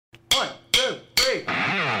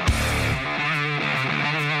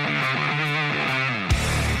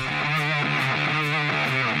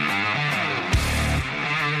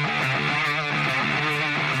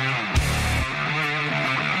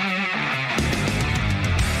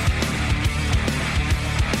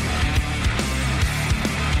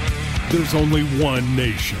There's only one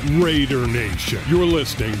nation, Raider Nation. You're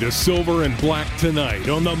listening to Silver and Black Tonight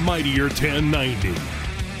on the Mightier 1090.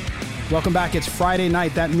 Welcome back. It's Friday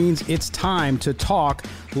night. That means it's time to talk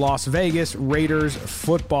Las Vegas Raiders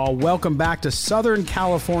football. Welcome back to Southern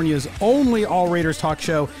California's only all Raiders talk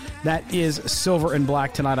show. That is Silver and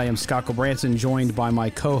Black Tonight. I am Scott Gilbranson, joined by my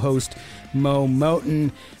co-host, Mo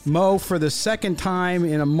Moten. Mo, for the second time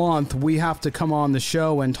in a month, we have to come on the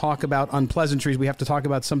show and talk about unpleasantries. We have to talk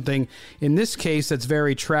about something, in this case, that's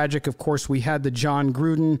very tragic. Of course, we had the Jon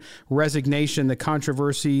Gruden resignation, the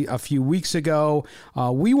controversy a few weeks ago.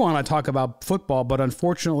 We want to talk about football, but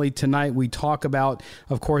unfortunately tonight we talk about,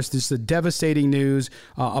 of course, this is the devastating news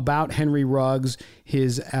about Henry Ruggs,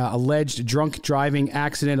 his alleged drunk driving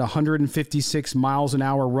accident, 156 miles an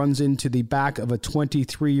hour, runs into the back of a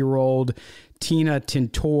 23-year-old Tina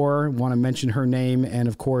Tintor. Want to mention her name and,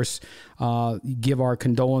 of course, give our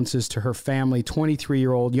condolences to her family.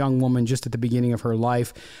 23-year-old young woman just at the beginning of her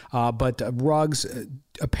life. But Ruggs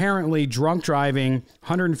apparently drunk driving,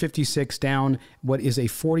 156 down what is a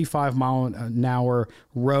 45-mile-an-hour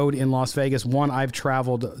road in Las Vegas, one I've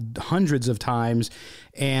traveled hundreds of times.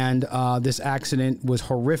 And this accident was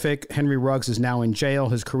horrific. Henry Ruggs is now in jail.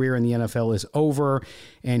 His career in the NFL is over,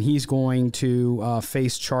 and he's going to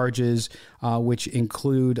face charges which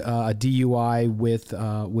include a DUI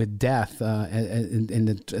with death,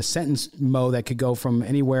 and a sentence, Mo, that could go from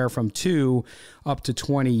anywhere from 2 up to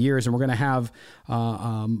 20 years. And we're going to have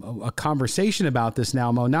a conversation about this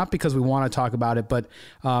now, Mo, not because we want to talk about it, but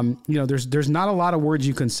there's not a lot of words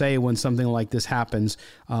you can say when something like this happens.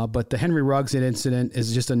 But the Henry Ruggs incident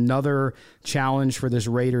is just another challenge for this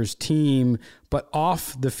Raiders team, but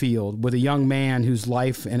off the field with a young man whose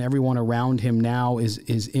life and everyone around him now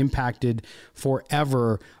is impacted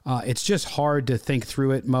forever. It's just hard to think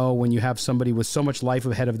through it, Mo, when you have somebody with so much life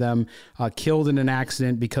ahead of them killed in an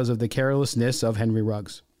accident because of the carelessness of Henry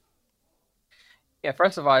Ruggs. Yeah,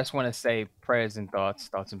 first of all, I just want to say prayers and thoughts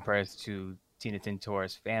and prayers to Tina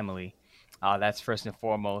Tintor's family. That's first and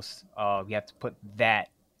foremost. We have to put that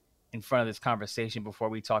in front of this conversation before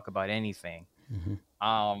we talk about anything. Mm-hmm.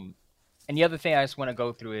 And the other thing I just want to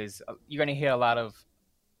go through is you're going to hear a lot of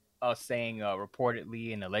us saying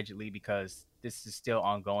reportedly and allegedly, because this is still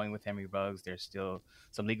ongoing with Henry Ruggs. There's still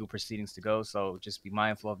some legal proceedings to go, so just be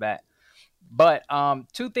mindful of that. But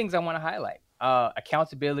two things I want to highlight: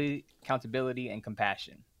 accountability, and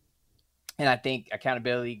compassion. And I think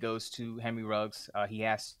accountability goes to Henry Ruggs. He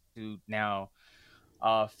has to now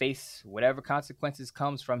face whatever consequences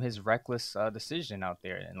comes from his reckless decision out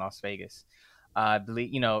there in Las Vegas. I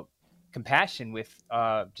believe, compassion with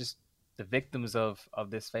just the victims of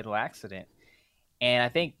this fatal accident. And I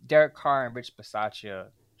think Derek Carr and Rich Bisaccia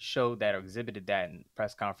showed that, or exhibited that in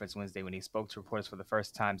press conference Wednesday when he spoke to reporters for the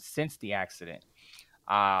first time since the accident.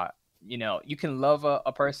 You can love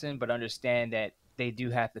a person, but understand that they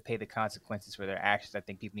do have to pay the consequences for their actions. I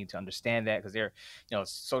think people need to understand that, because they're,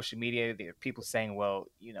 social media, there are people saying, well,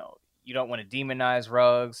 you don't want to demonize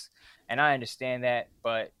Ruggs. And I understand that.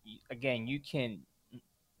 But again,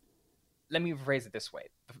 let me rephrase it this way.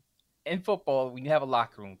 In football, when you have a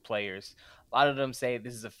locker room, players, a lot of them say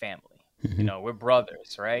this is a family. Mm-hmm. We're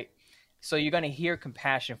brothers, right? So you're going to hear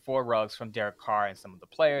compassion for Ruggs from Derek Carr and some of the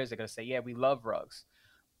players. They're going to say, yeah, we love Ruggs.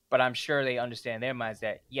 But I'm sure they understand in their minds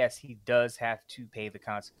that, yes, he does have to pay the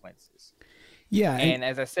consequences. Yeah. And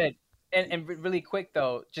as I said, and really quick,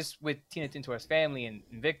 though, just with Tina Tintor's family and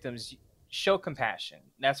victims, show compassion.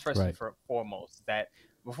 That's first and foremost. That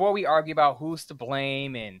before we argue about who's to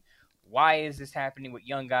blame and why is this happening with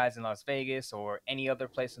young guys in Las Vegas or any other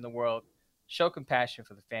place in the world, show compassion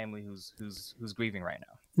for the family who's grieving right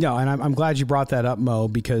now. No, and I'm glad you brought that up, Mo,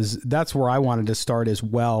 because that's where I wanted to start as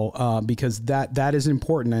well, because that is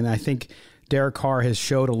important. And I think Derek Carr has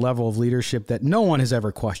showed a level of leadership that no one has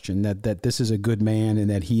ever questioned, that this is a good man and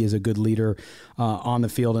that he is a good leader on the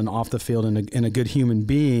field and off the field and a good human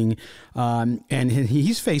being. And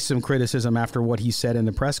he's faced some criticism after what he said in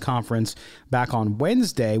the press conference back on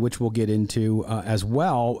Wednesday, which we'll get into as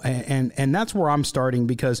well. And that's where I'm starting,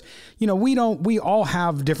 because, we all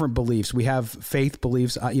have different beliefs. We have faith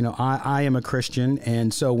beliefs. I am a Christian.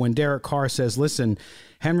 And so when Derek Carr says, listen,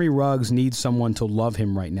 Henry Ruggs needs someone to love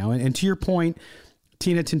him right now. And to your point,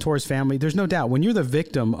 Tina Tintor's family, there's no doubt when you're the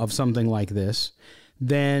victim of something like this,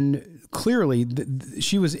 then clearly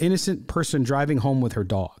she was an innocent person driving home with her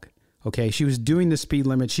dog. Okay. She was doing the speed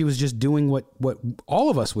limit. She was just doing what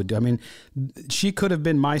all of us would do. I mean, she could have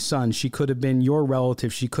been my son. She could have been your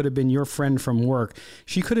relative. She could have been your friend from work.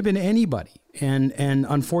 She could have been anybody. And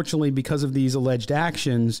unfortunately, because of these alleged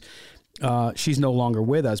actions, she's no longer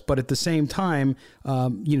with us. But at the same time,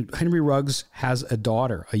 Henry Ruggs has a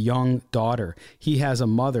daughter, a young daughter. He has a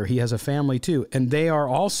mother. He has a family too. And they are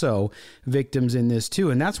also victims in this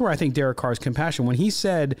too. And that's where I think Derek Carr's compassion, when he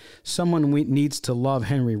said someone needs to love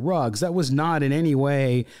Henry Ruggs, that was not in any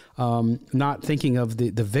way not thinking of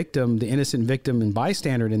the victim, the innocent victim and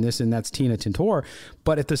bystander in this, and that's Tina Tintor.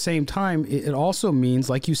 But at the same time, it also means,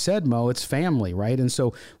 like you said, Mo, it's family, right? And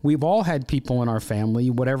so we've all had people in our family,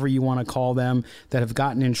 whatever you want to call them, that have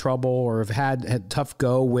gotten in trouble or have had tough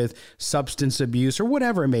go with substance abuse or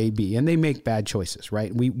whatever it may be, and they make bad choices,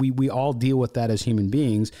 right? We all deal with that as human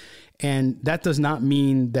beings. And that does not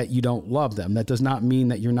mean that you don't love them. That does not mean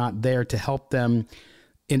that you're not there to help them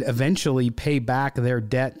and eventually pay back their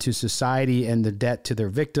debt to society and the debt to their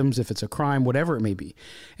victims, if it's a crime, whatever it may be.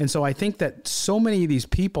 And so I think that so many of these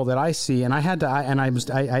people that I see, and I think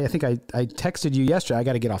I texted you yesterday, I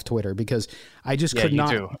got to get off Twitter because I just could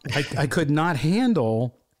not, I could not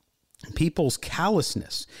handle people's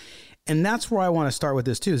callousness. And that's where I want to start with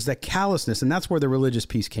this too, is that callousness. And that's where the religious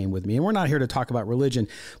piece came with me. And we're not here to talk about religion,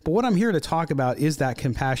 but what I'm here to talk about is that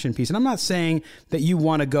compassion piece. And I'm not saying that you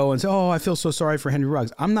want to go and say, oh, I feel so sorry for Henry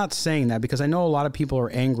Ruggs. I'm not saying that, because I know a lot of people are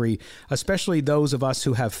angry, especially those of us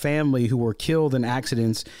who have family who were killed in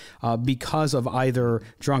accidents because of either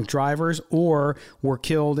drunk drivers or were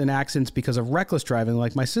killed in accidents because of reckless driving,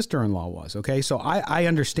 like my sister-in-law was. Okay. So I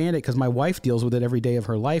understand it because my wife deals with it every day of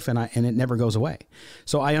her life, and it never goes away.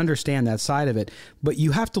 So I understand that side of it, but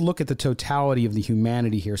you have to look at the totality of the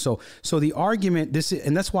humanity here. So the argument,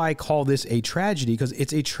 and that's why I call this a tragedy, because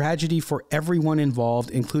it's a tragedy for everyone involved,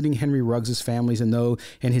 including Henry Ruggs' families and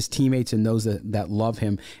his teammates and those that love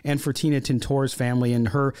him, and for Tina Tintor's family and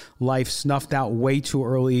her life snuffed out way too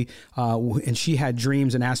early, and she had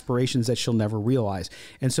dreams and aspirations that she'll never realize.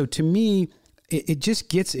 And so to me, it just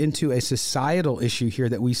gets into a societal issue here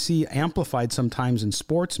that we see amplified sometimes in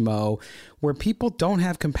sports, Mo, where people don't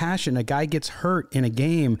have compassion. A guy gets hurt in a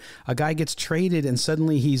game, a guy gets traded, and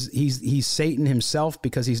suddenly he's Satan himself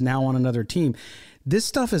because he's now on another team. This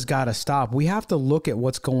stuff has got to stop. We have to look at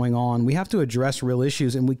what's going on. We have to address real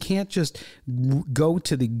issues, and we can't just go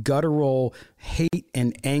to the guttural hate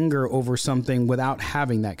and anger over something without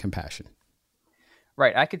having that compassion.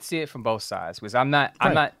 Right, I could see it from both sides, because I'm not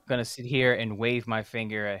gonna sit here and wave my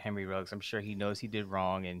finger at Henry Ruggs. I'm sure he knows he did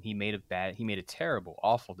wrong, and he made a terrible,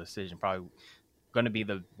 awful decision, probably going to be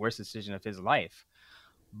the worst decision of his life.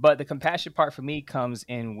 But the compassion part for me comes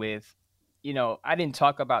in with, I didn't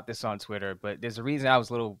talk about this on Twitter, but there's a reason I was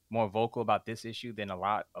a little more vocal about this issue than a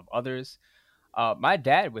lot of others. My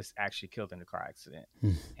dad was actually killed in a car accident,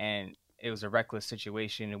 and it was a reckless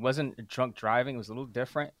situation. It wasn't drunk driving; it was a little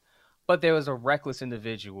different. But there was a reckless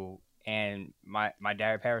individual, and my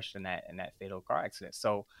dad perished in that fatal car accident.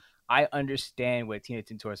 So I understand what Tina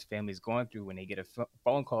Tintor's family is going through when they get a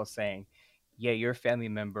phone call saying, yeah, your family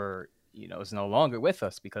member, is no longer with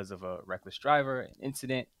us because of a reckless driver, an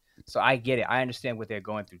incident. So I get it. I understand what they're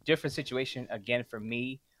going through. Different situation, again, for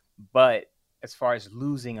me. But as far as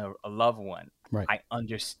losing a loved one, right, I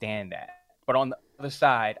understand that. But on the other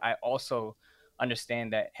side, I also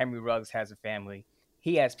understand that Henry Ruggs has a family.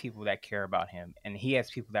 He has people that care about him, and he has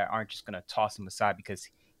people that aren't just going to toss him aside because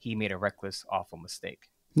he made a reckless, awful mistake.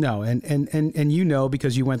 No, and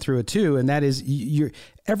because you went through it too, and that is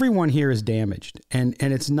everyone here is damaged, and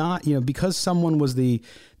it's not because someone was the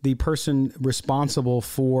person responsible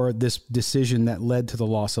for this decision that led to the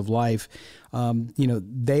loss of life.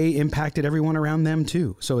 They impacted everyone around them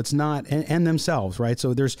too. So it's not, and themselves, right?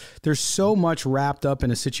 So there's so much wrapped up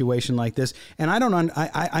in a situation like this. And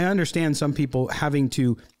I understand some people having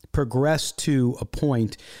to progress to a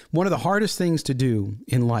point. One of the hardest things to do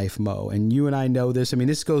in life, Mo, and you and I know this, I mean,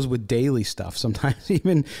 this goes with daily stuff. Sometimes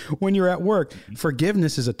even when you're at work,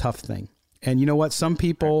 forgiveness is a tough thing. And you know what? Some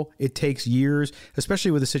people, it takes years,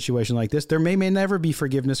 especially with a situation like this. There may never be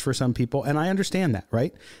forgiveness for some people, and I understand that,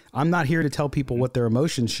 right? I'm not here to tell people what their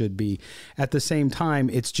emotions should be. At the same time,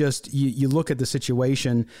 it's just you look at the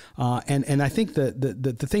situation, and I think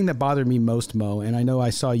the thing that bothered me most, Mo, and I know I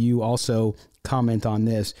saw you also comment on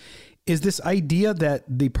this, is this idea that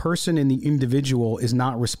the person and the individual is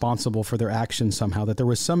not responsible for their actions somehow, that there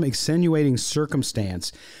was some extenuating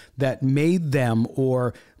circumstance that made them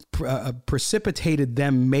or precipitated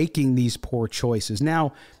them making these poor choices.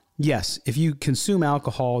 Now, yes, if you consume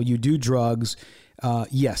alcohol, you do drugs,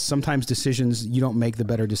 yes, sometimes decisions, you don't make the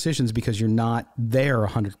better decisions because you're not there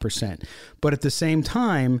 100%. But at the same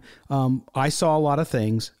time, I saw a lot of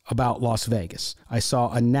things about Las Vegas. I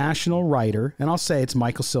saw a national writer, and I'll say it's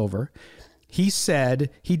Michael Silver. He said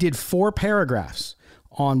he did 4 paragraphs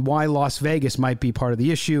on why Las Vegas might be part of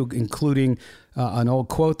the issue, including an old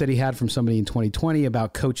quote that he had from somebody in 2020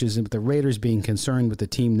 about coaches and the Raiders being concerned with the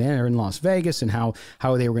team there in Las Vegas and how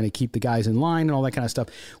they were going to keep the guys in line and all that kind of stuff,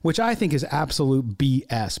 which I think is absolute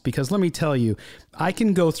BS. Because let me tell you, I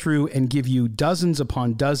can go through and give you dozens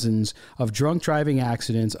upon dozens of drunk driving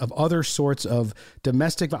accidents, of other sorts of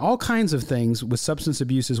domestic, all kinds of things with substance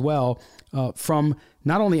abuse as well, from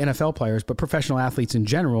not only NFL players, but professional athletes in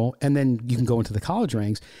general. And then you can go into the college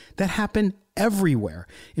ranks that happen everywhere.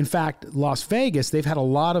 In fact, Las Vegas, they've had a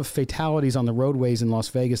lot of fatalities on the roadways in Las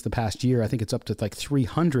Vegas the past year. I think it's up to like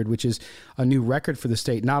 300, which is a new record for the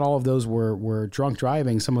state. Not all of those were drunk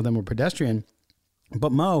driving. Some of them were pedestrian.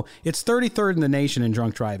 But Mo, it's 33rd in the nation in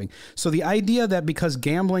drunk driving. So the idea that because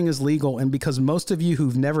gambling is legal and because most of you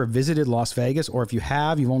who've never visited Las Vegas, or if you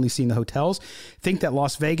have, you've only seen the hotels, think that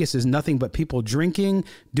Las Vegas is nothing but people drinking,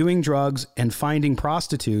 doing drugs, and finding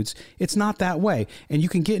prostitutes. It's not that way. And you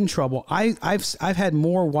can get in trouble. I've had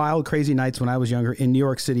more wild, crazy nights when I was younger in New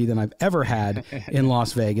York City than I've ever had in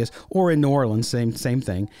Las Vegas or in New Orleans, same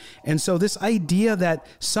thing. And so this idea that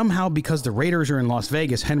somehow because the Raiders are in Las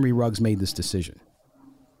Vegas, Henry Ruggs made this decision.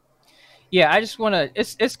 Yeah, I just want to,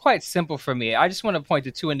 it's quite simple for me. I just want to point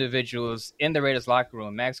to two individuals in the Raiders locker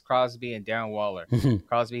room, Max Crosby and Darren Waller. Mm-hmm.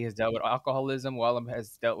 Crosby has dealt with alcoholism. Waller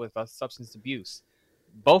has dealt with substance abuse.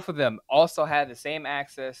 Both of them also had the same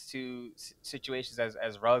access to situations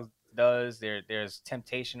as Ruggs does. There's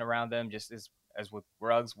temptation around them just as with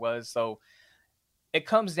Ruggs was. So it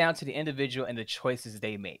comes down to the individual and the choices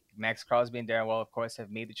they make. Max Crosby and Darren Waller, of course, have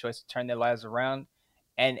made the choice to turn their lives around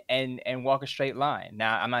and walk a straight line.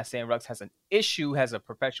 Now, I'm not saying Ruggs has a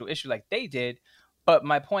perpetual issue like they did, but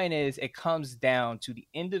my point is it comes down to the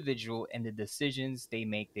individual and the decisions they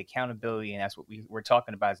make, the accountability, and that's what we're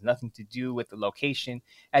talking about. It's nothing to do with the location.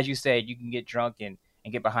 As you said, you can get drunk and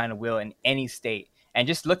get behind the wheel in any state. And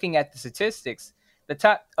just looking at the statistics, the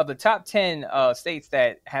top 10 states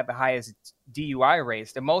that have the highest DUI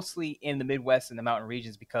rates, they're mostly in the Midwest and the mountain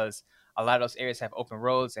regions because a lot of those areas have open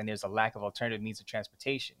roads and there's a lack of alternative means of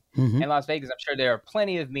transportation. Mm-hmm. In Las Vegas, I'm sure there are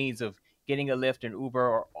plenty of means of getting a Lyft and Uber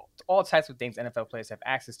or all types of things NFL players have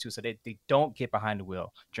access to so that they don't get behind the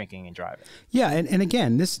wheel drinking and driving. Yeah, and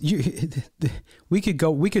again, we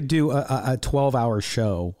could do a 12-hour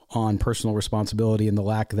show on personal responsibility and the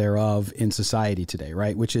lack thereof in society today,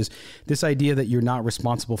 right? Which is this idea that you're not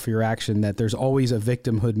responsible for your action, that there's always a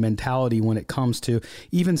victimhood mentality when it comes to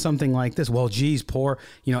even something like this. Well, geez, poor,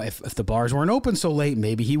 if the bars weren't open so late,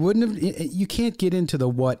 maybe he wouldn't have. You can't get into the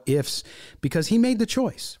what ifs because he made the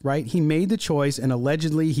choice, right? He made the choice, and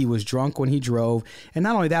allegedly he was drunk when he drove. And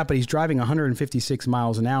not only that, but he's driving 156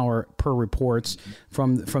 miles an hour per reports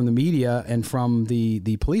from the media and from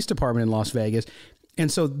the police department in Las Vegas.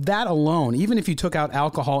 And so that alone, even if you took out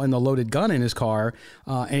alcohol and the loaded gun in his car,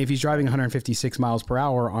 and if he's driving 156 miles per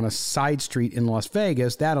hour on a side street in Las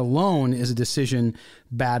Vegas, that alone is a decision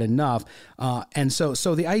bad enough. And so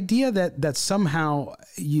the idea that somehow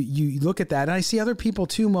you look at that, and I see other people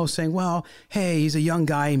too, most saying, well, hey, he's a young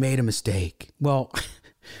guy, he made a mistake. Well,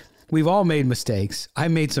 we've all made mistakes. I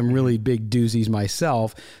made some really big doozies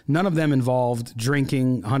myself. None of them involved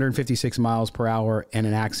drinking 156 miles per hour and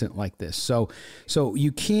an accident like this. So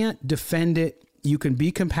you can't defend it. You can be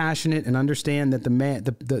compassionate and understand that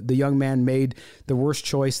the young man made the worst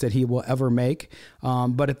choice that he will ever make.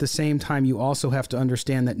 But at the same time, you also have to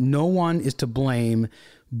understand that no one is to blame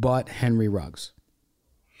but Henry Ruggs.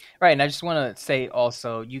 Right. And I just want to say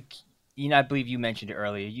also, I believe you mentioned it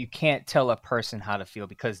earlier. You can't tell a person how to feel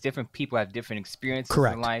because different people have different experiences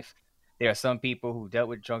Correct. in life. There are some people who dealt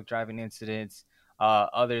with drunk driving incidents,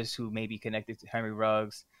 others who may be connected to Henry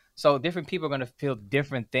Ruggs. So different people are going to feel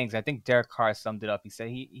different things. I think Derek Carr summed it up. He said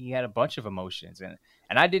he had a bunch of emotions, and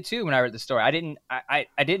I did too when I read the story. I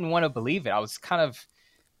didn't want to believe it. I was kind of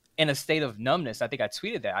in a state of numbness. I think I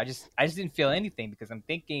tweeted that. I just didn't feel anything because I'm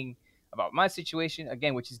thinking about my situation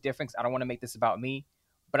again, which is different. I don't want to make this about me.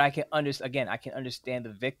 But I can understand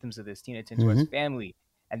the victims of this, Tina Tintor's family.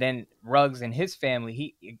 And then Ruggs and his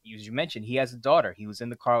family, as you mentioned, he has a daughter. He was in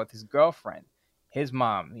the car with his girlfriend, his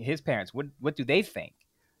mom, his parents. What do they think?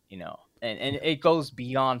 And it goes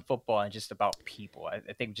beyond football and just about people.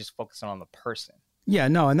 I think just focusing on the person. Yeah,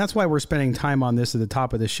 no, and that's why we're spending time on this at the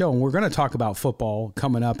top of the show. And we're going to talk about football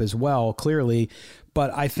coming up as well, clearly.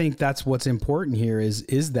 But I think that's what's important here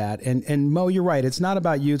is that. And Mo, you're right. It's not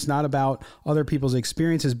about you. It's not about other people's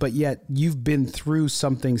experiences, but yet you've been through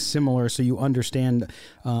something similar, so you understand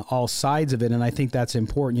all sides of it. And I think that's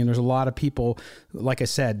important. You know, there's a lot of people, like I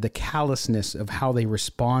said, the callousness of how they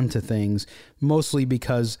respond to things, mostly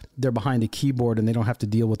because they're behind a keyboard and they don't have to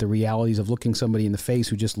deal with the realities of looking somebody in the face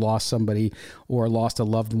who just lost somebody or lost a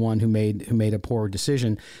loved one who made a poor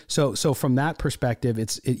decision. So from that perspective,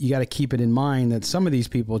 you got to keep it in mind that some of these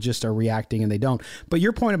people just are reacting and they don't. But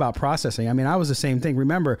your point about processing, I mean, I was the same thing.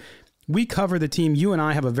 Remember, we cover the team. You and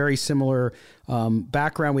I have a very similar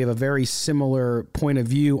background. We have a very similar point of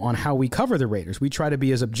view on how we cover the Raiders. We try to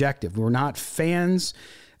be as objective. We're not fans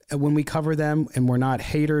when we cover them, and we're not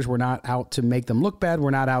haters. We're not out to make them look bad.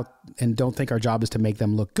 We're not out and don't think our job is to make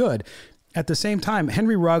them look good. At the same time,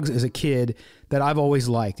 Henry Ruggs is a kid that I've always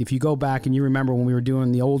liked. If you go back and you remember when we were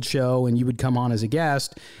doing the old show and you would come on as a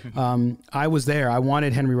guest, I was there. I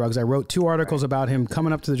wanted Henry Ruggs. I wrote 2 articles about him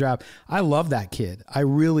coming up to the draft. I loved that kid. I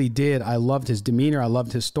really did. I loved his demeanor. I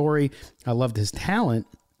loved his story. I loved his talent.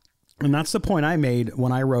 And that's the point I made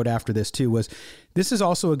when I wrote after this too, was this is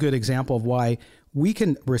also a good example of why we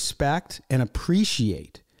can respect and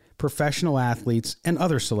appreciate professional athletes and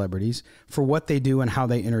other celebrities for what they do and how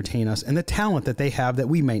they entertain us and the talent that they have that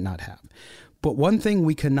we may not have. But one thing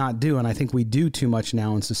we cannot do, and I think we do too much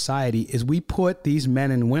now in society, is we put these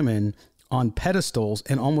men and women on pedestals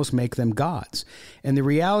and almost make them gods. And the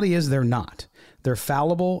reality is they're not. They're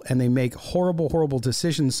fallible and they make horrible, horrible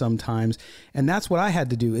decisions sometimes. And that's what I had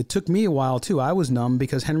to do. It took me a while too. I was numb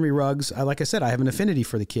because Henry Ruggs, like I said, I have an affinity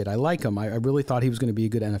for the kid. I like him. I really thought he was going to be a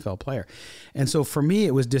good NFL player. And so for me,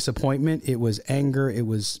 it was disappointment. It was anger. It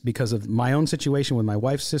was because of my own situation with my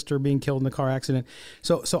wife's sister being killed in the car accident.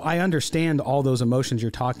 So I understand all those emotions you're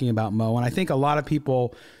talking about, Mo. And I think a lot of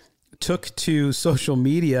people took to social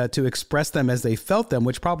media to express them as they felt them,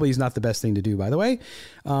 which probably is not the best thing to do, by the way.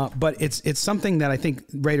 But it's something that I think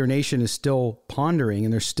Raider Nation is still pondering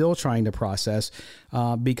and they're still trying to process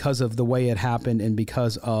because of the way it happened and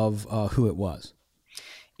because of who it was.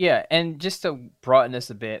 Yeah, and just to broaden this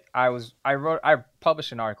a bit, I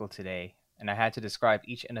published an article today, and I had to describe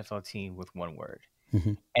each NFL team with one word.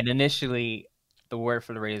 Mm-hmm. And initially, the word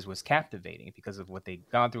for the Raiders was captivating because of what they'd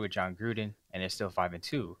gone through with John Gruden, and they're still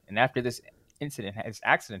 5-2. And after this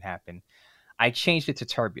accident happened, I changed it to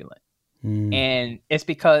turbulent. And it's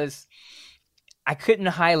because I couldn't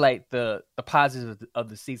highlight the positives of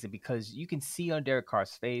the season, because you can see on Derek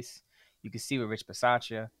Carr's face, you can see with Rich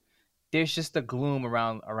Bisaccia, there's just a gloom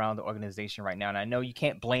around the organization right now. And I know you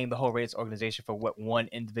can't blame the whole Raiders organization for what one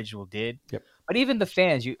individual did. Yep. But even the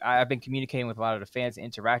fans, I've been communicating with a lot of the fans,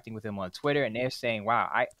 interacting with them on Twitter, and they're saying, wow,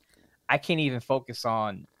 I can't even focus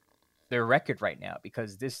on their record right now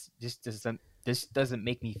because this doesn't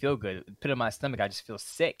make me feel good. Put it in my stomach, I just feel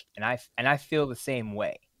sick. And I feel the same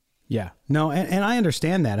way. Yeah. No, and I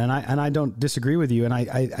understand that. And I don't disagree with you. And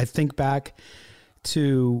I think back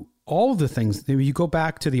to all of the things. You go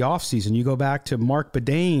back to the offseason, you go back to Mark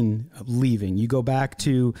Bedane leaving, you go back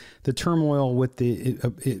to the turmoil with the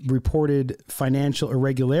reported financial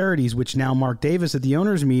irregularities, which now Mark Davis at the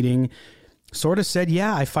owners meeting sort of said,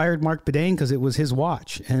 yeah, I fired Mark Bedane because it was his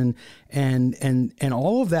watch, and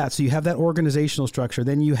all of that. So you have that organizational structure,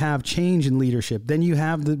 then you have change in leadership, then you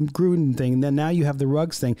have the Gruden thing, and then now you have the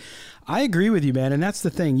Ruggs thing. I agree with you, man. And that's the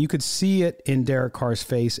thing. You could see it in Derek Carr's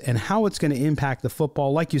face and how it's going to impact the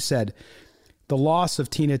football. Like you said, the loss of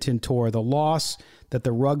Tina Tintor, the loss that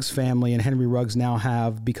the Ruggs family and Henry Ruggs now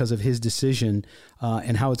have because of his decision,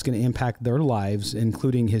 and how it's going to impact their lives,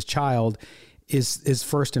 including his child, is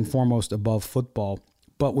first and foremost above football.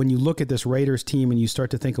 But when you look at this Raiders team and you start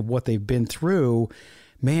to think of what they've been through,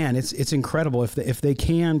 man, it's incredible if they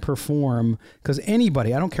can perform. Because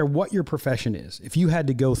anybody, I don't care what your profession is, if you had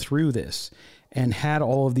to go through this and had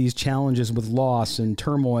all of these challenges with loss and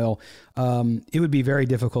turmoil, it would be very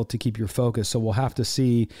difficult to keep your focus. So we'll have to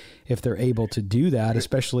see if they're able to do that,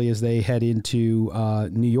 especially as they head into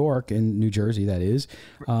New York and New Jersey, that is,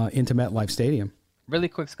 into MetLife Stadium. Really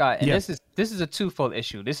quick, Scott, and this is a twofold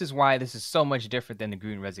issue. This is why this is so much different than the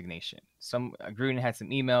Gruden resignation. Gruden had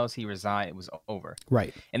some emails, he resigned, it was over.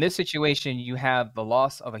 Right. In this situation, you have the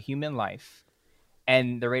loss of a human life,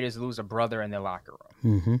 and the Raiders lose a brother in their locker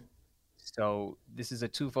room. Mm-hmm. So this is a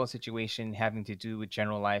twofold situation having to do with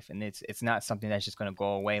general life, and it's not something that's just going to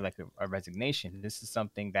go away like a resignation. This is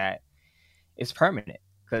something that is permanent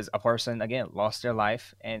because a person, again, lost their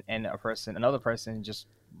life, and another person just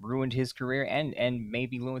ruined his career and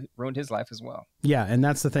maybe ruined his life as well. Yeah, and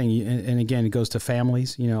that's the thing. And again, it goes to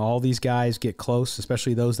families. All these guys get close,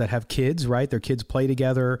 especially those that have kids, right? Their kids play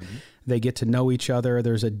together. Mm-hmm. They get to know each other.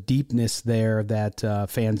 There's a deepness there that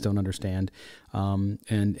fans don't understand.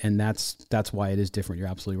 And that's why it is different. You're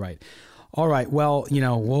absolutely right. All right. Well,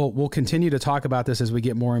 we'll continue to talk about this as we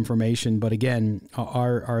get more information. But again,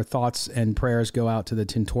 our thoughts and prayers go out to the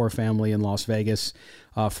Tintor family in Las Vegas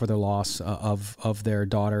for the loss of their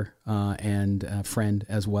daughter and friend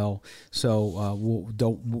as well. So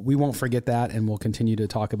we won't forget that, and we'll continue to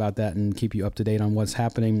talk about that and keep you up to date on what's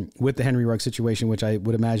happening with the Henry Ruggs situation, which I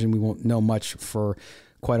would imagine we won't know much for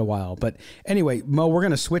quite a while. But anyway, Mo, we're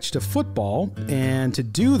going to switch to football. And to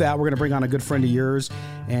do that, we're going to bring on a good friend of yours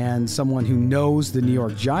and someone who knows the New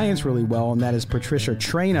York Giants really well, and that is Patricia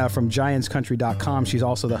Traina from GiantsCountry.com. She's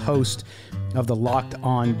also the host of the Locked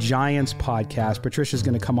On Giants podcast. Patricia's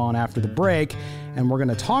going to come on after the break, and we're going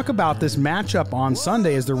to talk about this matchup on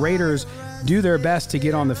Sunday as the Raiders do their best to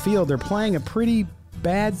get on the field. They're playing a pretty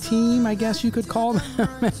bad team, I guess you could call them,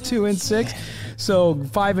 at 2-6. So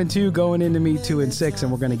 5-2 going into meet 2-6,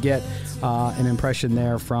 and we're going to get an impression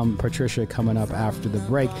there from Patricia coming up after the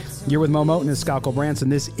break. You're with Mo Moton and Scott Branson.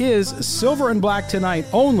 This is Silver and Black Tonight,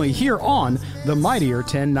 only here on the Mightier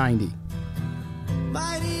 1090.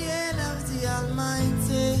 Mighty end of the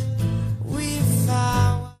Almighty, we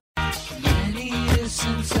found. Many years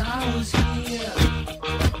since I was here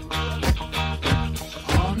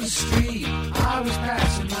on the street, I was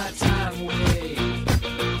passing my time away.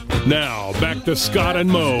 Now, back to Scott and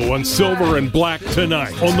Mo on Silver and Black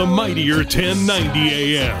Tonight on the Mightier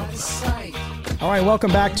 1090 AM. All right,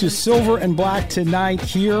 welcome back to Silver and Black Tonight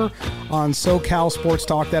here on SoCal Sports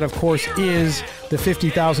Talk. That, of course, is the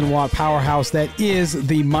 50,000-watt powerhouse that is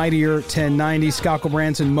the Mightier 1090. Scott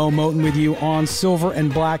Branson, Mo Moton with you on Silver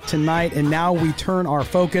and Black Tonight. And now we turn our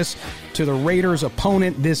focus to the Raiders'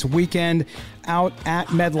 opponent this weekend out at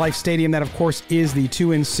MetLife Stadium. That, of course, is the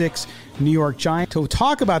 2-6 New York Giants. To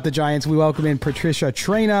talk about the Giants, we welcome in Patricia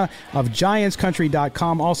Traina of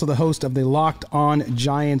GiantsCountry.com, also the host of the Locked On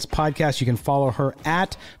Giants podcast. You can follow her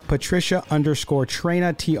at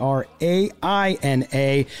Patricia_Traina,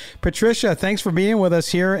 Traina. Patricia, thanks for being with us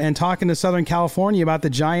here and talking to Southern California about the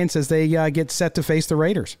Giants as they get set to face the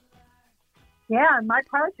Raiders. Yeah, my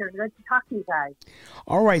pleasure. Good to talk to you guys.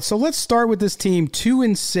 All right, so let's start with this team,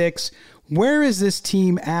 2-6. Where is this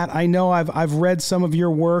team at? I know I've read some of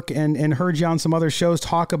your work and heard you on some other shows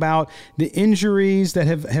talk about the injuries that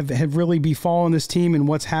have really befallen this team and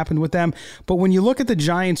what's happened with them. But when you look at the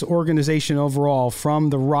Giants organization overall, from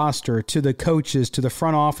the roster to the coaches to the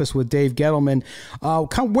front office with Dave Gettleman,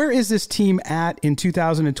 where is this team at in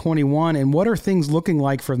 2021, and what are things looking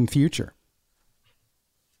like for the future?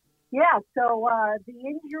 Yeah, so the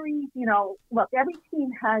injuries, look, every team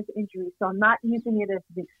has injuries, so I'm not using it as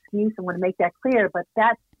an excuse. I want to make that clear. But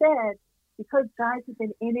that said, because guys have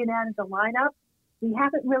been in and out of the lineup, we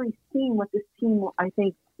haven't really seen what this team, I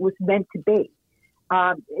think, was meant to be.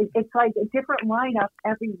 It's like a different lineup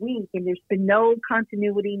every week, and there's been no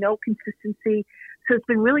continuity, no consistency. So it's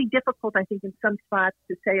been really difficult, I think, in some spots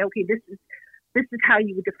to say, okay, this is how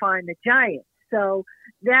you would define the Giants. So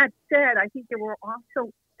that said, I think there were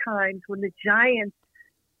also times when the Giants,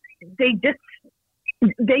 they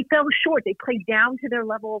fell short. They played down to their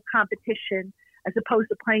level of competition as opposed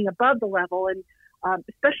to playing above the level. And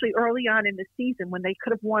especially early on in the season when they could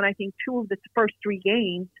have won, I think, 2 of the first 3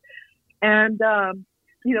 games. And,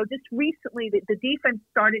 just recently the defense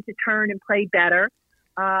started to turn and play better.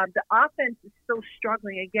 The offense is still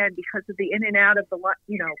struggling again because of the in and out of the,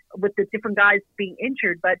 with the different guys being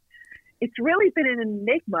injured. But it's really been an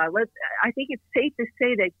enigma. I think it's safe to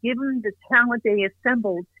say that given the talent they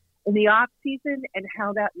assembled in the offseason and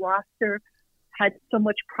how that roster had so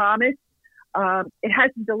much promise, it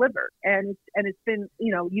hasn't delivered. And it's been,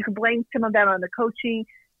 you can blame some of that on the coaching.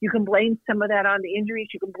 You can blame some of that on the injuries.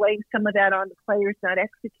 You can blame some of that on the players not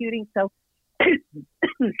executing. So,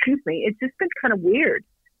 excuse me, it's just been kind of weird.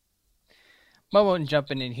 Mo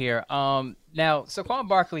jumping in here. Now, Saquon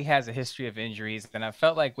Barkley has a history of injuries, and I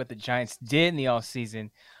felt like what the Giants did in the offseason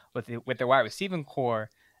with their wide receiving core,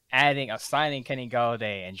 signing Kenny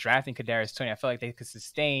Golladay and drafting Kadarius Toney, I felt like they could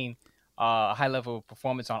sustain a high level of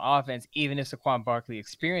performance on offense, even if Saquon Barkley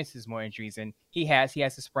experiences more injuries. And he has a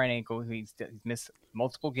sprained ankle. He's missed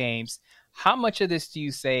multiple games. How much of this do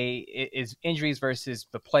you say is injuries versus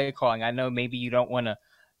the play calling? I know maybe you don't want to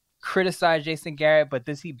criticize Jason Garrett, but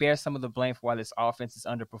does he bear some of the blame for why this offense is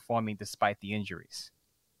underperforming despite the injuries?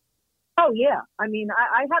 Oh, yeah. I mean,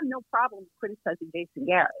 I have no problem criticizing Jason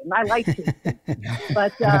Garrett, and I like him.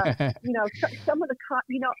 But, some of the,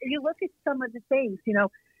 you look at some of the things,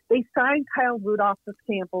 They signed Kyle Rudolph, for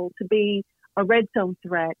example, to be a red zone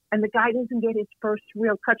threat, and the guy doesn't get his first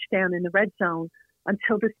real touchdown in the red zone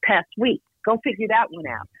until this past week. Go figure that one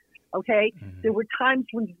out. Okay, there were times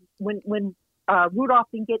when Rudolph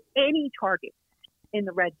didn't get any targets in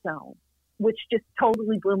the red zone, which just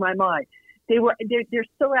totally blew my mind. They're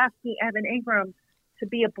still asking Evan Ingram to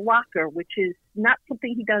be a blocker, which is not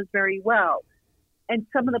something he does very well. And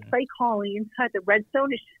some of the play calling inside the red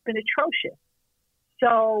zone has just been atrocious.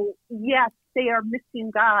 So yes, they are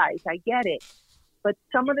missing guys. I get it, but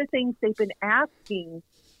some of the things they've been asking,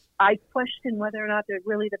 I question whether or not they're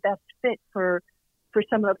really the best fit for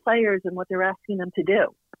some of the players and what they're asking them to do.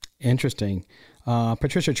 Interesting.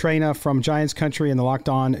 Patricia Traina from Giants Country and the Locked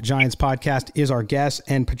On Giants podcast is our guest.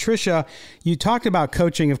 And Patricia, you talked about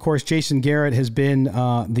coaching. Of course, Jason Garrett has been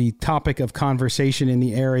the topic of conversation in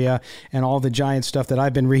the area, and all the Giants stuff that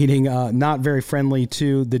I've been reading, not very friendly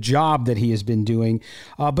to the job that he has been doing.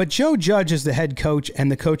 But Joe Judge is the head coach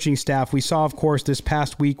and the coaching staff. We saw, of course, this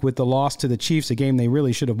past week with the loss to the Chiefs, a game they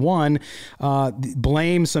really should have won,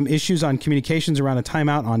 blame some issues on communications around a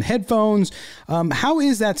timeout on headphones. How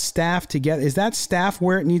is that staff together? Is that staff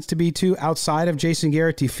where it needs to be to outside of Jason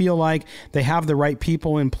Garrett? Do you feel like they have the right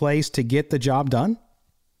people in place to get the job done?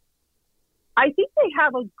 I think they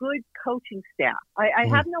have a good coaching staff. I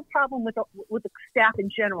have no problem with the staff in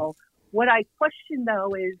general. What I question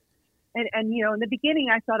though is, and you know, in the beginning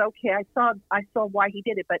I thought, okay, I saw why he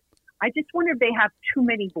did it, but I just wonder if they have too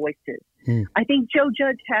many voices. I think Joe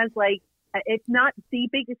Judge has, like, it's not the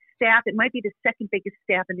biggest staff. It might be the second biggest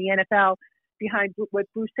staff in the NFL, behind what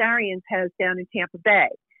Bruce Arians has down in Tampa Bay.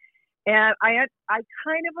 And I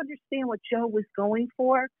kind of understand what Joe was going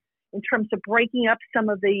for in terms of breaking up some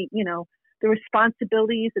of the, you know, the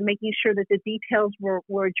responsibilities and making sure that the details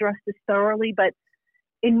were addressed as thoroughly. But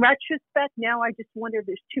in retrospect, now I just wonder if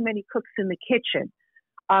there's too many cooks in the kitchen.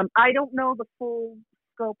 I don't know the full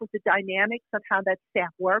scope of the dynamics of how that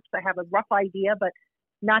staff works. I have a rough idea, but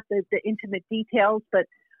not the intimate details. But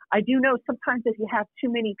I do know sometimes if you have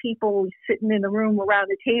too many people sitting in the room around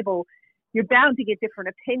the table, you're bound to get different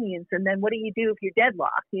opinions. And then what do you do if you're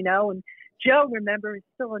deadlocked, you know? And Joe, remember, is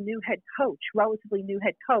still a new head coach, relatively new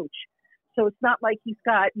head coach. So it's not like he's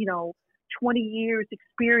got, you know, 20 years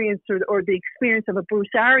experience or the experience of a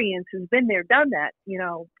Bruce Arians who's been there, done that, you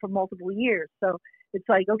know, for multiple years. So it's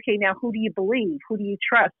like, okay, now who do you believe? Who do you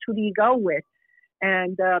trust? Who do you go with?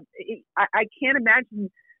 And I can't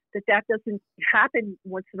imagine that doesn't happen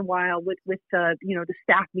once in a while with you know, the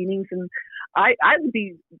staff meetings. And I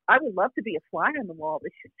would love to be a fly on the wall to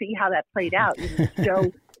see how that played out. You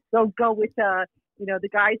know, Joe go with you know, the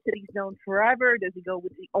guys that he's known forever. Does he go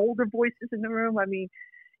with the older voices in the room? I mean,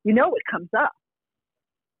 you know, what comes up.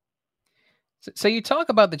 So you talk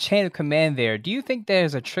about the chain of command there. Do you think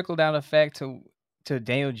there's a trickle down effect to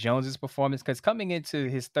Daniel Jones's performance? Because coming into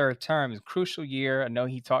his third term is a crucial year. I know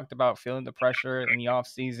he talked about feeling the pressure in the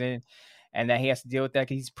offseason and that he has to deal with that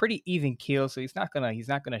because he's pretty even keeled, so he's not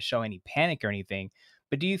gonna show any panic or anything.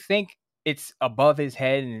 But do you think it's above his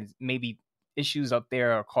head and maybe issues up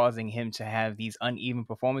there are causing him to have these uneven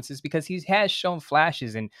performances? Because he has shown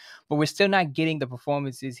flashes, but we're still not getting the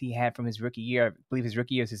performances he had from his rookie year. I believe his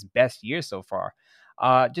rookie year is his best year so far.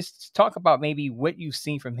 Just talk about maybe what you've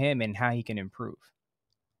seen from him and how he can improve.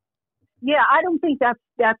 Yeah, I don't think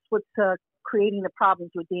that's what's creating the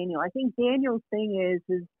problems with Daniel. I think Daniel's thing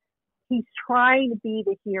is he's trying to be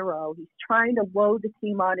the hero. He's trying to load the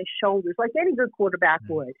team on his shoulders like any good quarterback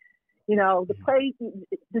would. You know,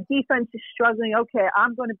 the defense is struggling. Okay,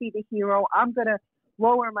 I'm going to be the hero. I'm going to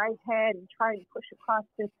lower my head and try and push across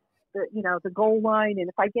the goal line. And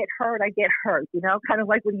if I get hurt, I get hurt. You know, kind of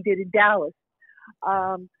like what he did in Dallas.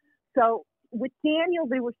 So with Daniel,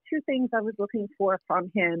 there was two things I was looking for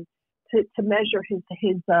from him to measure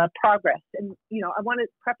his progress. And, you know, I want to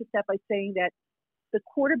preface that by saying that the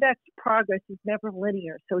quarterback's progress is never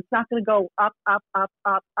linear. So it's not going to go up, up, up,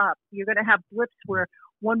 up, up. You're going to have blips where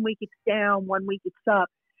 1 week it's down, 1 week it's up,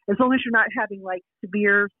 as long as you're not having like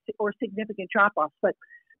severe or significant drop-offs. But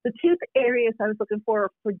the two areas I was looking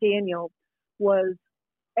for Daniel was,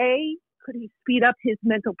 A, could he speed up his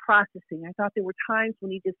mental processing? I thought there were times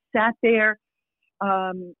when he just sat there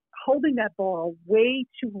holding that ball way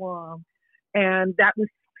too long, and that was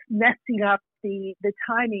messing up the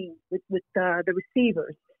timing with the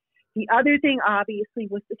receivers. The other thing, obviously,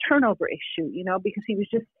 was the turnover issue, you know, because he was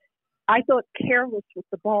just, I thought, careless with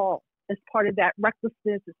the ball as part of that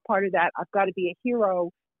recklessness, as part of that I've got to be a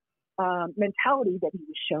hero mentality that he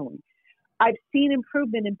was showing. I've seen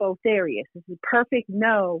improvement in both areas. Is it perfect?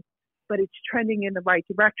 No, but it's trending in the right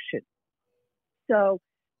direction. So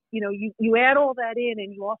you add all that in,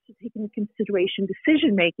 and you also take into consideration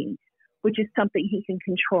decision making, which is something he can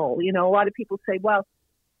control. A lot of people say, well,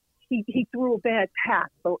 he threw a bad pass,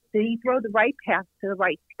 but did he throw the right pass to the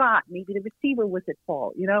right spot? Maybe the receiver was at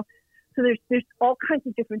fault, So there's all kinds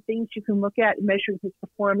of different things you can look at in measuring his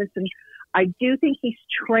performance. And I do think he's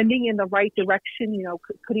trending in the right direction.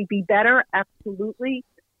 Could he be better? Absolutely.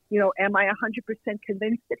 Am I 100%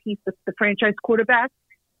 convinced that he's the franchise quarterback?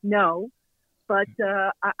 No. But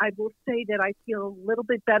I will say that I feel a little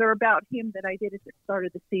bit better about him than I did at the start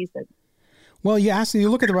of the season. Well, you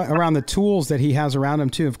look at around the tools that he has around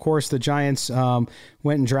him, too. Of course, the Giants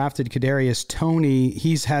went and drafted Kadarius Toney.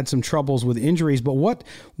 He's had some troubles with injuries. But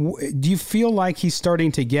do you feel like he's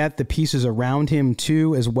starting to get the pieces around him,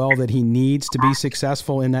 too, as well, that he needs to be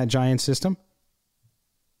successful in that Giants system?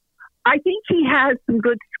 I think he has some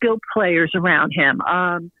good skilled players around him.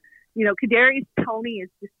 Kadarius Toney has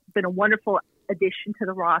just been a wonderful addition to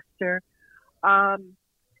the roster.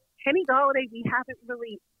 Kenny Golladay, we haven't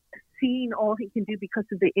really seen all he can do because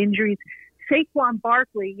of the injuries. Saquon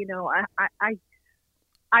Barkley, I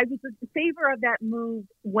was in favor of that move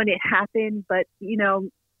when it happened, but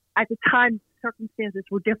at the time circumstances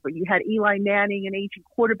were different. You had Eli Manning, an aging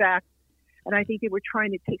quarterback, and I think they were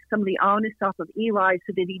trying to take some of the onus off of Eli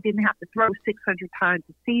so that he didn't have to throw 600 times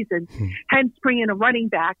a season. Hence, bring in a running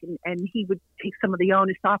back, and he would take some of the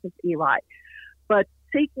onus off of Eli. But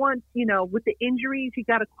Saquon, with the injuries, you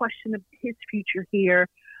got a question of his future here.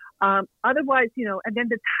 Otherwise, and then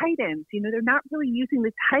the tight ends, they're not really using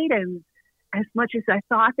the tight ends as much as I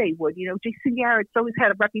thought they would. Jason Garrett's always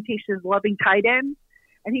had a reputation as loving tight ends.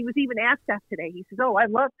 And he was even asked that today. He says, I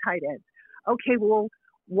love tight ends. Okay, well,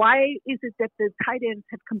 why is it that the tight ends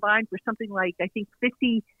have combined for something like, I think,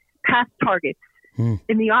 50 pass targets in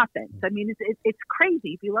the offense? I mean, it's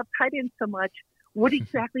crazy. If you love tight ends so much, what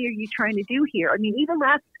exactly are you trying to do here? I mean, even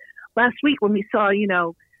last week when we saw,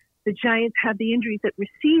 the Giants have the injuries at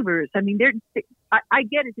receivers. I mean, I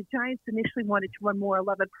get it. The Giants initially wanted to run more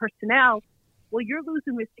 11 personnel. Well, you're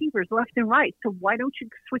losing receivers left and right. So why don't you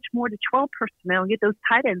switch more to 12 personnel and get those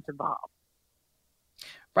tight ends involved?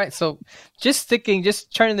 Right. So just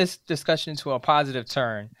turning this discussion to a positive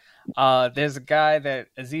turn. There's a guy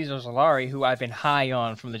Azeez Ojulari, who I've been high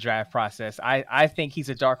on from the draft process. I think he's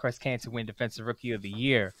a dark horse candidate to win Defensive Rookie of the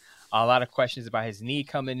Year. A lot of questions about his knee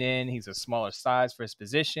coming in. He's a smaller size for his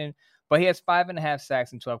position, but he has 5.5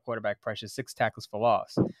 sacks and 12 quarterback pressures, 6 tackles for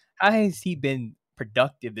loss. How has he been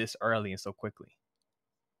productive this early and so quickly?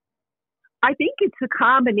 I think it's a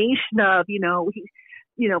combination of,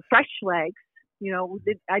 fresh legs.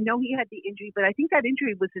 I know he had the injury, but I think that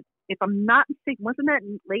injury was, if I'm not mistaken, wasn't that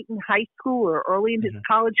late in high school or early in his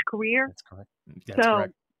college career? That's correct. That's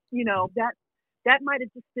correct. That might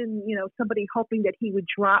have just been, somebody hoping that he would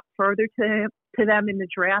drop further to them in the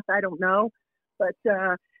draft. I don't know. But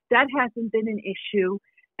that hasn't been an issue.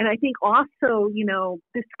 And I think also,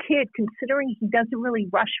 this kid, considering he doesn't really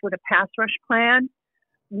rush with a pass rush plan,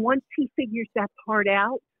 once he figures that part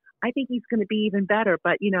out, I think he's going to be even better.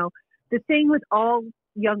 But, the thing with all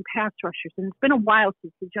young pass rushers, and it's been a while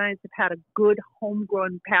since the Giants have had a good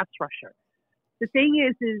homegrown pass rusher. The thing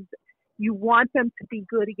is you want them to be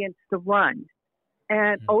good against the run.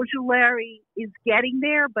 And Ojulari is getting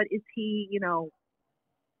there, but is he,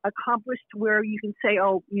 accomplished where you can say,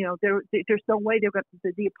 there's no way the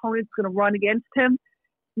opponent's going to run against him?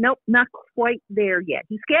 Nope, not quite there yet.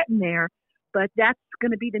 He's getting there, but that's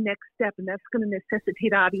going to be the next step, and that's going to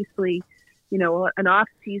necessitate, obviously, an off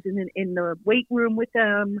season in the weight room with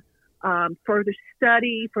them, further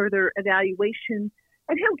study, further evaluation.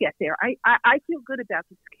 And he'll get there. I feel good about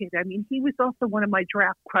this kid. I mean, he was also one of my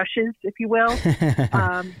draft crushes, if you will,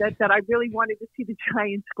 that I really wanted to see the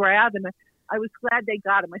Giants grab. And I was glad they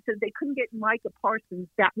got him. I said they couldn't get Micah Parsons.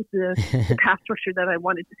 That was the pass rusher that I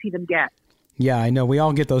wanted to see them get. Yeah, I know. We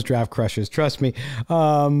all get those draft crushes. Trust me.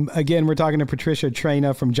 Again, we're talking to Patricia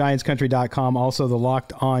Traina from GiantsCountry.com, also the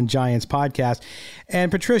Locked On Giants podcast.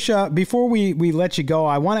 And Patricia, before we let you go,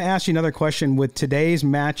 I want to ask you another question with Sunday's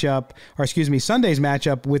matchup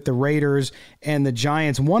with the Raiders and the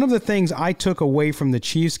Giants. One of the things I took away from the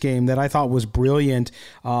Chiefs game that I thought was brilliant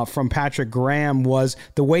from Patrick Graham was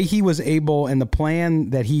the way he was able and the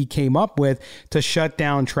plan that he came up with to shut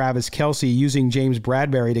down Travis Kelce using James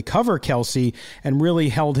Bradberry to cover Kelce and really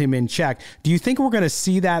held him in check. Do you think we're going to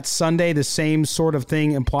see that Sunday, the same sort of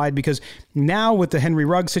thing implied? Because now with the Henry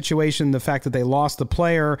Ruggs situation, the fact that they lost the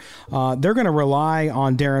player, they're going to rely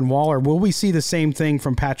on Darren Waller. Will we see the same thing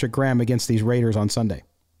from Patrick Graham against these Raiders on Sunday?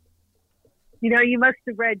 You must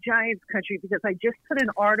have read Giants Country, because I just put an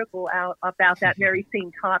article out about that very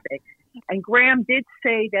same topic. And Graham did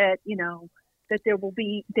say that, that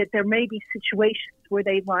there may be situations where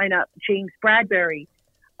they line up James Bradberry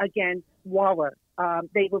against Waller.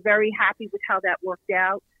 They were very happy with how that worked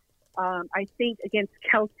out. I think against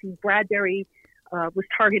Kelsey, Bradberry was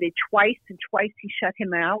targeted twice, and twice he shut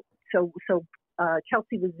him out. So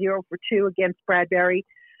Kelsey was 0 for 2 against Bradberry.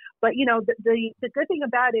 But, you know, the good thing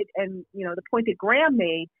about it, and, you know, the point that Graham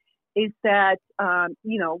made is that,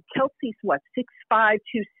 you know, Kelsey's 6'5",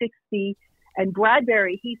 260, and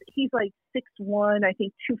Bradberry, he's like 6'1", I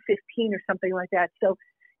think 215 or something like that. So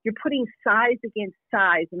you're putting size against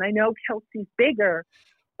size. And I know Kelsey's bigger,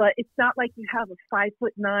 but it's not like you have a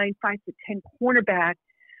 5'9", 5'10" cornerback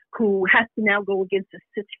who has to now go against a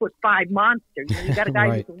 6'5" monster. You know, you got a guy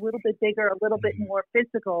Right. who's a little bit bigger, a little bit more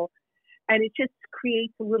physical, and it just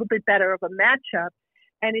creates a little bit better of a matchup.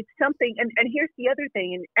 And it's something, and here's the other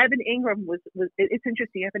thing, and Evan Ingram was it's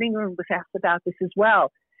interesting, Evan Ingram was asked about this as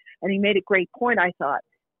well, and he made a great point, I thought.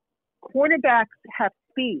 Cornerbacks have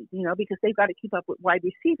speed, you know, because they've got to keep up with wide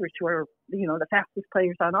receivers who are, you know, the fastest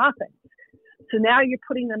players on offense. So now you're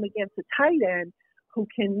putting them against a tight end who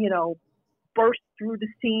can, you know, burst through the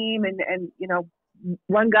seam and you know,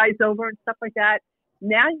 run guys over and stuff like that.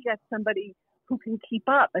 Now you got somebody who can keep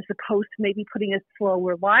up, as opposed to maybe putting a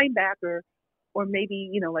slower linebacker or maybe,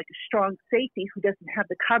 you know, like a strong safety who doesn't have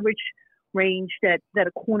the coverage range that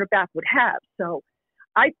a cornerback would have. So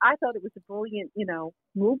I thought it was a brilliant, you know,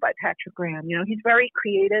 move by Patrick Graham. You know, he's very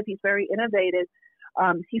creative. He's very innovative.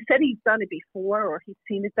 He said he's done it before, or he's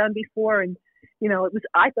seen it done before. And, you know,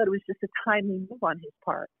 I thought it was just a timely move on his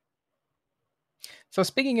part. So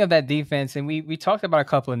speaking of that defense, and we talked about a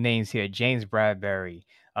couple of names here: James Bradberry,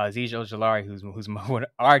 Azeez Ojulari, who's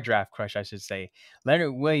our draft crush, I should say,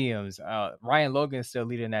 Leonard Williams, Ryan Logan still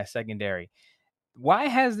leading that secondary. Why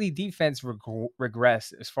has the defense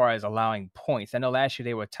regressed as far as allowing points? I know last year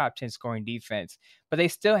they were a top 10 scoring defense, but they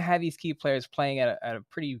still have these key players playing at a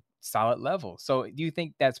pretty solid level. So do you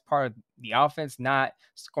think that's part of the offense not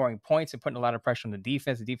scoring points and putting a lot of pressure on the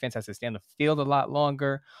defense? The defense has to stay on the field a lot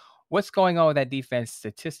longer. What's going on with that defense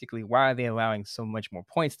statistically? Why are they allowing so much more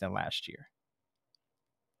points than last year?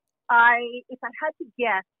 If I had to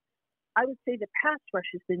guess, I would say the pass rush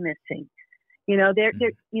has been missing. You know,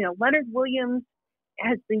 you know, Leonard Williams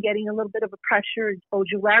has been getting a little bit of a pressure.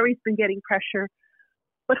 Ojulari's been getting pressure.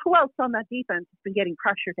 But who else on that defense has been getting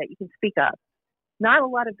pressure that you can speak of? Not a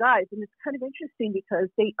lot of guys. And it's kind of interesting because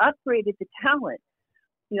they upgraded the talent.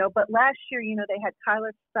 You know, but last year, you know, they had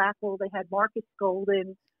Tyler Spackle, they had Marcus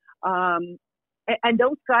Golden, and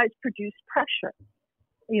those guys produced pressure.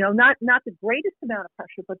 You know, not the greatest amount of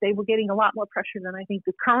pressure, but they were getting a lot more pressure than I think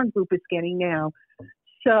the current group is getting now.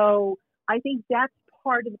 So I think that's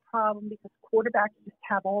part of the problem, because quarterbacks just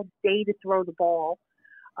have all day to throw the ball.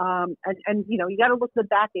 And you know, you got to look at the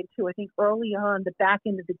back end too. I think early on, the back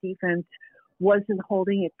end of the defense wasn't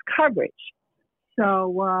holding its coverage.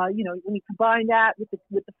 So, you know, when you combine that with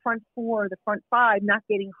the front four, the front five not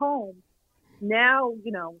getting home, now,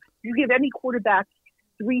 you know, you give any quarterback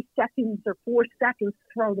 3 seconds or 4 seconds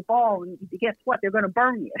to throw the ball, and guess what? They're going to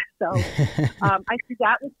burn you. So I think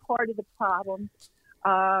that was part of the problem.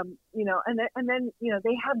 You know, and then, you know,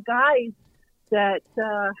 they have guys that,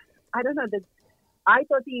 I don't know, that I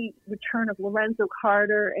thought the return of Lorenzo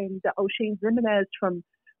Carter and O'Shane Zimenez from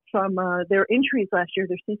their injuries last year,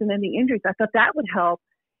 their season-ending injuries, I thought that would help.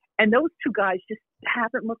 And those two guys just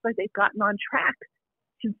haven't looked like they've gotten on track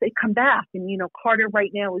since they come back. And, you know, Carter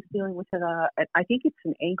right now is dealing with I think it's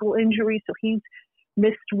an ankle injury, so he's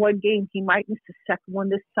missed one game. He might miss the second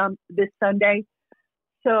one this Sunday.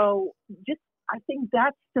 So just, I think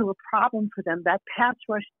that's still a problem for them. That pass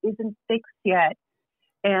rush isn't fixed yet.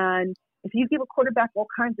 And if you give a quarterback all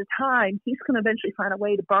kinds of time, he's going to eventually find a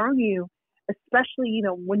way to burn you, especially, you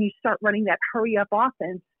know, when you start running that hurry-up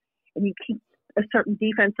offense and you keep a certain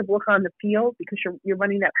defensive look on the field because you're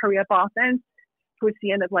running that hurry-up offense towards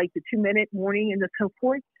the end of like the 2-minute warning and so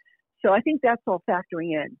forth. So I think that's all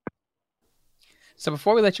factoring in. So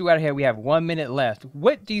before we let you out of here, we have 1 minute left.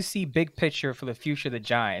 What do you see big picture for the future of the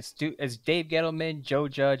Giants? Is Dave Gettleman, Joe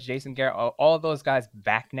Judge, Jason Garrett, all of those guys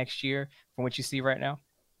back next year from what you see right now?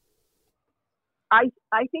 I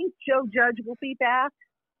think Joe Judge will be back.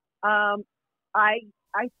 I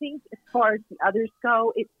think as far as the others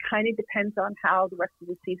go, it kind of depends on how the rest of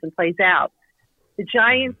the season plays out. The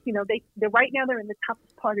Giants, you know, they're right now they're in the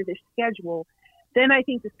toughest part of their schedule. Then I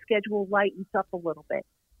think the schedule lightens up a little bit.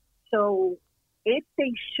 So if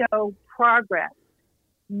they show progress,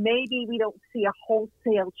 maybe we don't see a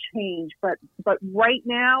wholesale change. But right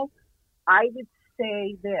now, I would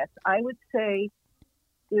say this. I would say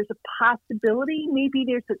there's a possibility. Maybe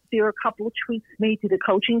there are a couple of tweaks made to the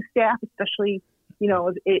coaching staff, especially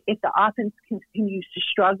if the offense continues to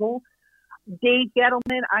struggle. Dave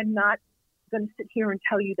Gettleman, I'm not going to sit here and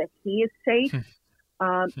tell you that he is safe.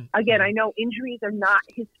 Again, I know injuries are not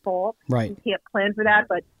his fault. Right. He can't plan for that,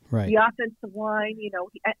 but right. The offensive line,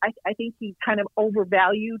 I think he kind of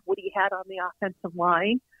overvalued what he had on the offensive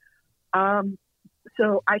line.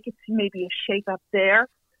 So I could see maybe a shake-up there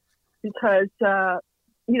because, I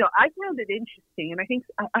found it interesting, and I think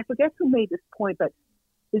I forget who made this point, but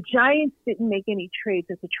the Giants didn't make any trades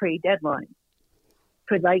at the trade deadline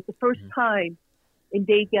for like the first time in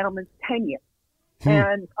Dave Gettleman's tenure.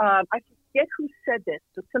 And I forget who said this,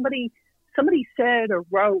 but somebody said or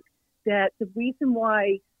wrote that the reason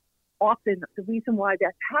why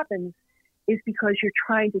that happens is because you're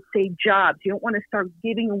trying to save jobs. You don't want to start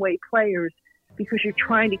giving away players because you're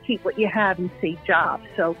trying to keep what you have and save jobs.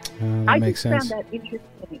 So I just found that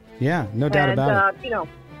interesting. Yeah, no doubt about it.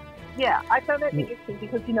 I found that interesting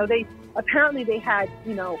because, they had,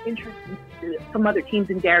 interest from other teams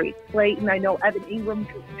in Darius Slayton. I know Evan Ingram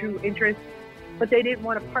drew interest, but they didn't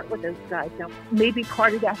want to part with those guys. Now, maybe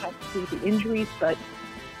part of that has to do with the injuries, but,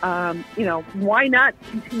 why not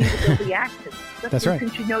continue to build the action? That's right.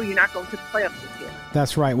 Since you're not going to the playoffs this year.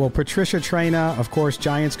 That's right. Well, Patricia Traina, of course,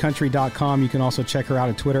 GiantsCountry.com. You can also check her out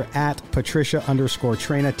on Twitter at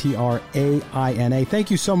Patricia_Traina, Traina. Thank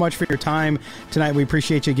you so much for your time tonight. We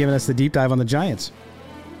appreciate you giving us the deep dive on the Giants.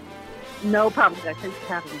 No problem, guys. Thanks for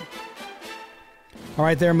having me. All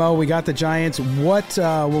right there, Mo. We got the Giants. We're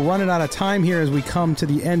running out of time here as we come to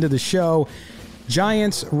the end of the show.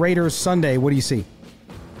 Giants-Raiders Sunday. What do you see?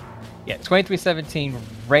 Yeah, 23-17,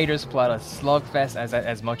 Raiders pull out a slugfest,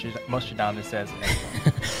 as Nostradamus says.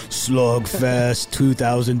 Slugfest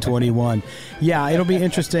 2021. Yeah, it'll be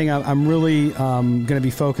interesting. I'm really going to be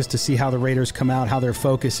focused to see how the Raiders come out, how their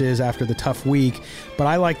focus is after the tough week. But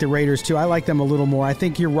I like the Raiders, too. I like them a little more. I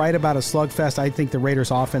think you're right about a slugfest. I think the Raiders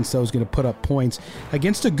offense, though, is going to put up points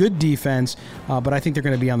against a good defense. But I think they're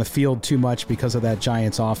going to be on the field too much because of that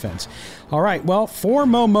Giants offense. All right, well, for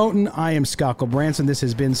Mo Moton, I am Scott Gulbranson. This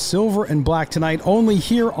has been Silver and Black tonight, only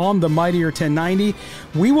here on the Mightier 1090.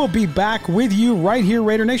 We will be back with you right here,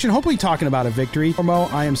 Raider Nation, hopefully talking about a victory. For Mo,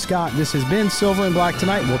 I am Scott. This has been Silver and Black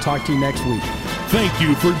tonight. We'll talk to you next week. Thank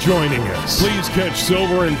you for joining us. Please catch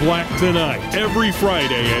Silver and Black tonight, every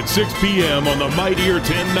Friday at 6 p.m. on the Mightier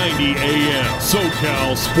 1090 AM,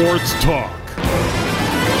 SoCal Sports Talk.